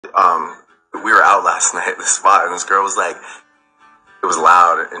we were out last night at the spot, and this girl was like, it was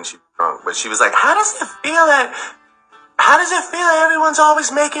loud, and she was drunk, but she was like, how does it feel that everyone's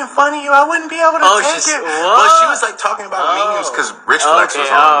always making fun of you? I wouldn't be able to take it. Well, she was like talking about memes because Rich Flex was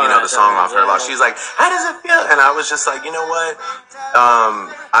on, the song off her loss. She's like, how does it feel? And I was just like, you know what?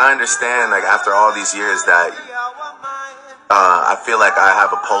 I understand, like, after all these years that I feel like I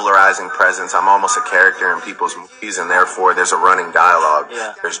have a polarizing presence. I'm almost a character in people's movies, and therefore there's a running dialogue.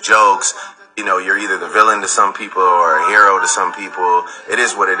 Yeah. There's jokes. You're either the villain to some people or a hero to some people. It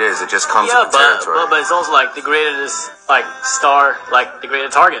is what it is. It just comes with the territory. But it's also like the greatest star, like the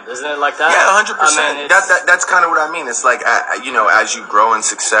greatest target, isn't it like that? Yeah, 100%. That's kind of what I mean. It's like, as you grow in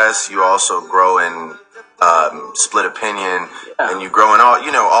success, you also grow in split opinion, and you grow in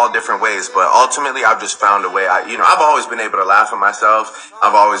all different ways. But ultimately, I've just found a way. I've always been able to laugh at myself.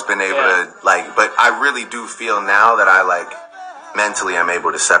 I've always been able to but I really do feel now that I mentally I'm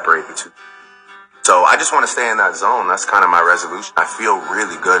able to separate the two. So I just want to stay in that zone. That's kind of my resolution. I feel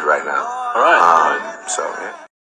really good right now. All right. So yeah.